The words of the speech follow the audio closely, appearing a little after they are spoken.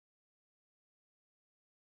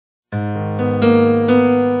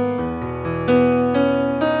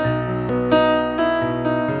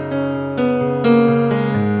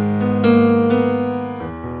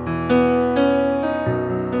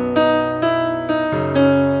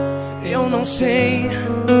não sei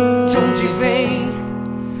de onde vem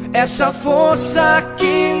essa força que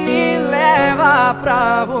me leva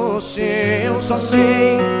pra você. Eu só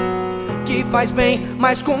sei que faz bem,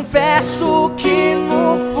 mas confesso que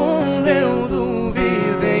no fundo eu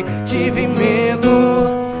duvidei. Tive medo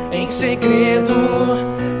em segredo,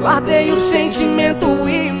 guardei o sentimento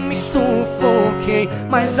e me sufoquei.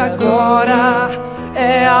 Mas agora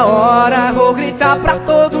é a hora, vou gritar pra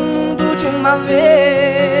todo mundo de uma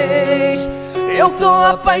vez. Eu tô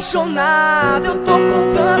apaixonado, eu tô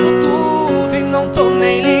contando tudo e não tô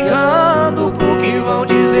nem ligando pro que vão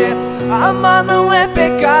dizer. Amar não é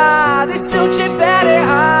pecado, e se eu tiver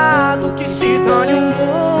errado, que se dane o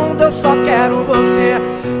mundo, eu só quero você.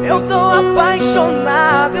 Eu tô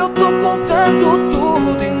apaixonado, eu tô contando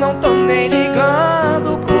tudo e não tô nem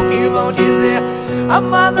ligando pro que vão dizer.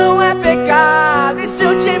 Amar não é pecado, e se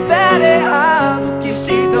eu tiver errado, que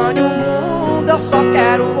se dane o mundo, eu só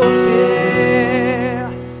quero você.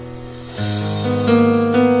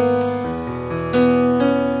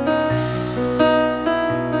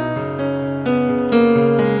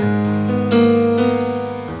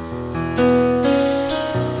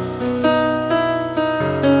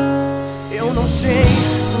 Eu não sei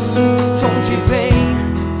de onde vem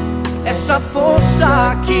essa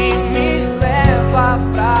força que me leva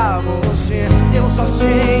pra você. Eu só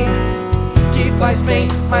sei que faz bem,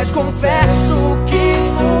 mas confesso que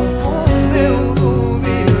no fundo eu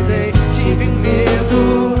duvidei. Tive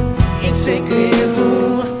medo em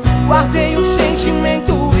segredo, guardei o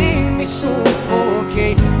sentimento e me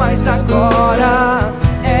sufoquei. Mas agora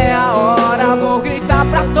é a hora, vou gritar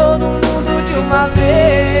pra todo mundo de uma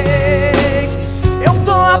vez. Eu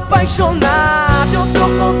tô apaixonado, eu tô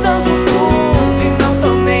contando tudo e não tô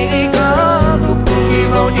nem ligando pro que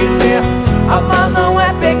vão dizer. Amar não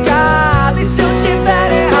é pecado, e se eu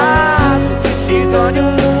tiver errado, que se dane o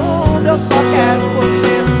mundo, eu só quero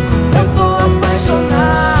você. Eu tô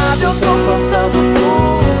apaixonado, eu tô contando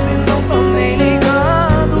tudo e não tô nem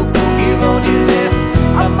ligando pro que vão dizer.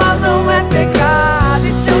 Amar não é pecado,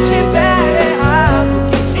 e se eu tiver errado,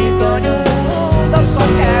 que se dane o mundo, eu só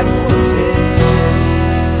quero você.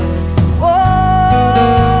 Oh,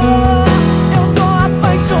 eu tô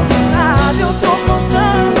apaixonado, eu tô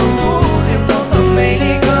contando tudo e não tô nem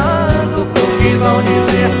ligando pro que vão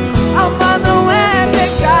dizer. Amar não é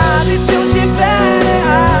pecado, e se eu tiver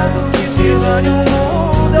errado, que se dane o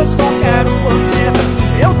mundo, eu só quero você.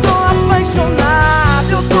 Eu tô apaixonado,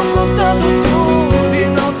 eu tô contando tudo e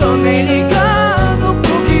não tô nem ligando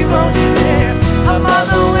pro que vão dizer. Amar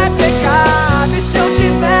não é pecado, e se eu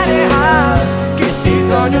tiver errado, que se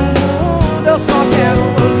dane o mundo, eu só quero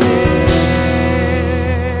você.